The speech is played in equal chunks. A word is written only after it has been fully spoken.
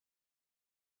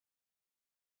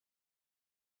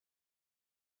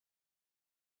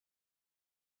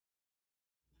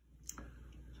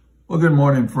Well, good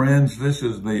morning, friends. This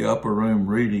is the upper room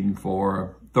reading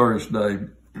for Thursday,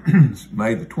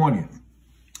 May the 20th.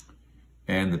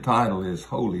 And the title is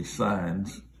Holy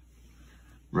Signs.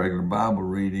 Regular Bible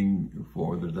reading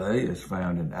for the day is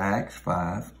found in Acts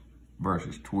 5,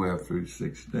 verses 12 through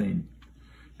 16.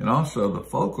 And also the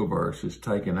focal verse is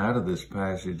taken out of this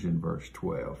passage in verse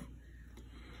 12.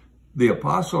 The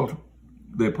apostles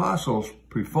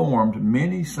performed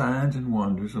many signs and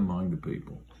wonders among the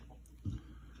people.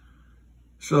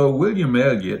 So William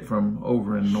Elliott from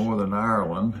over in Northern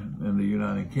Ireland in the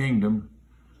United Kingdom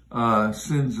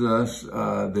sends us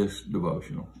this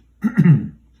devotional.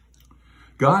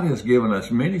 God has given us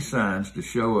many signs to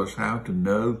show us how to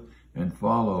know and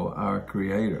follow our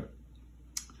Creator.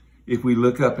 If we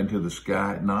look up into the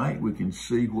sky at night, we can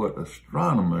see what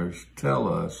astronomers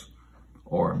tell us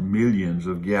are millions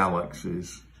of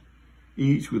galaxies,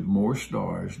 each with more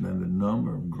stars than the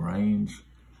number of grains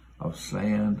of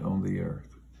sand on the earth.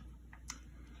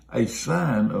 A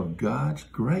sign of God's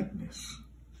greatness.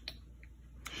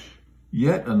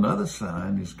 Yet another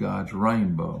sign is God's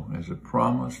rainbow as a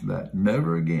promise that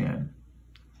never again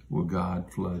will God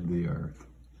flood the earth.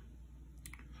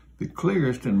 The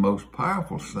clearest and most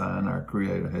powerful sign our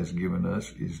Creator has given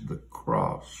us is the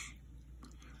cross,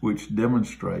 which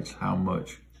demonstrates how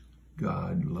much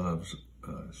God loves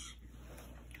us.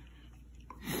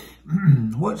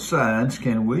 What signs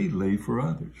can we leave for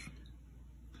others?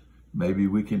 Maybe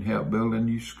we can help build a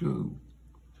new school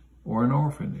or an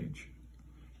orphanage,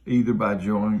 either by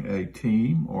joining a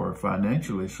team or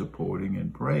financially supporting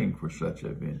and praying for such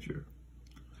a venture.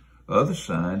 Other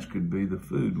signs could be the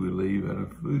food we leave at a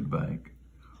food bank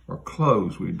or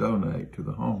clothes we donate to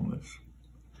the homeless.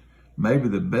 Maybe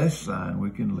the best sign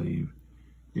we can leave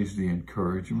is the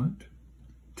encouragement,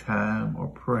 time, or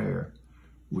prayer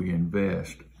we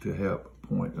invest to help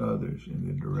point others in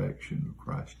the direction of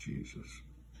Christ Jesus.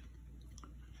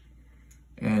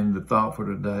 And the thought for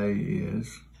today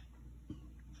is,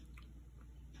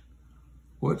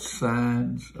 what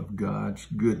signs of God's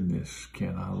goodness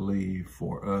can I leave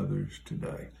for others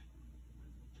today?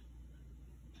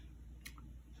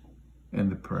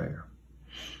 And the prayer.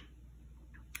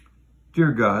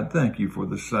 Dear God, thank you for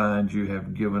the signs you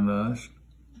have given us.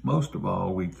 Most of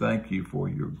all, we thank you for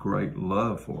your great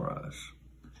love for us.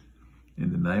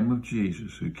 In the name of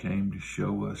Jesus, who came to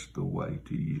show us the way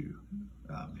to you.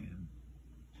 Amen.